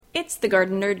It's the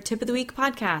Garden Nerd Tip of the Week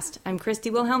podcast. I'm Christy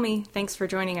Wilhelmi. Thanks for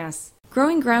joining us.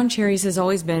 Growing ground cherries has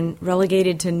always been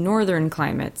relegated to northern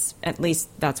climates. At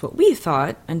least that's what we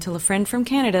thought, until a friend from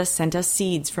Canada sent us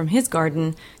seeds from his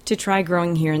garden to try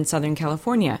growing here in Southern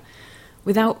California.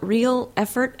 Without real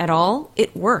effort at all,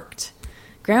 it worked.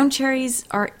 Ground cherries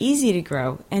are easy to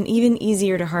grow and even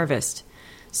easier to harvest.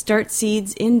 Start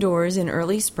seeds indoors in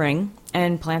early spring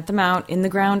and plant them out in the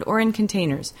ground or in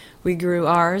containers. We grew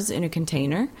ours in a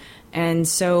container, and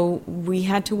so we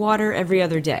had to water every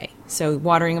other day. So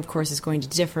watering, of course, is going to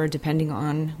differ depending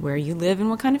on where you live and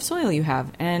what kind of soil you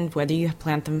have, and whether you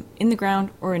plant them in the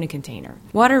ground or in a container.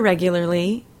 Water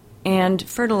regularly and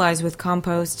fertilize with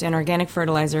compost and organic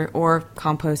fertilizer or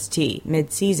compost tea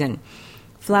mid-season.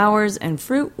 Flowers and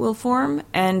fruit will form,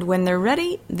 and when they're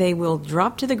ready, they will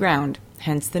drop to the ground,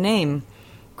 hence the name.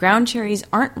 Ground cherries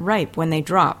aren't ripe when they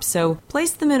drop, so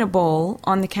place them in a bowl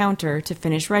on the counter to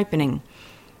finish ripening.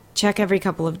 Check every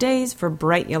couple of days for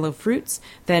bright yellow fruits,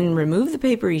 then remove the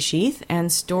papery sheath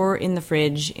and store in the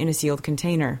fridge in a sealed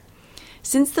container.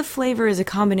 Since the flavor is a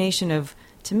combination of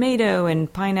tomato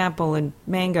and pineapple and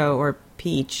mango or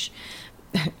peach,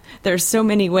 there's so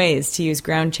many ways to use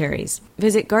ground cherries.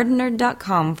 Visit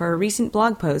GardenNerd.com for a recent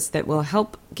blog post that will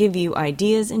help give you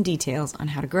ideas and details on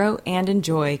how to grow and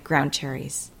enjoy ground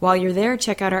cherries. While you're there,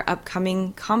 check out our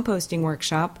upcoming composting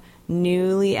workshop,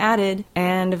 newly added,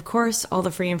 and of course, all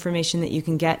the free information that you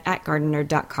can get at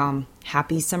GardenNerd.com.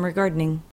 Happy summer gardening!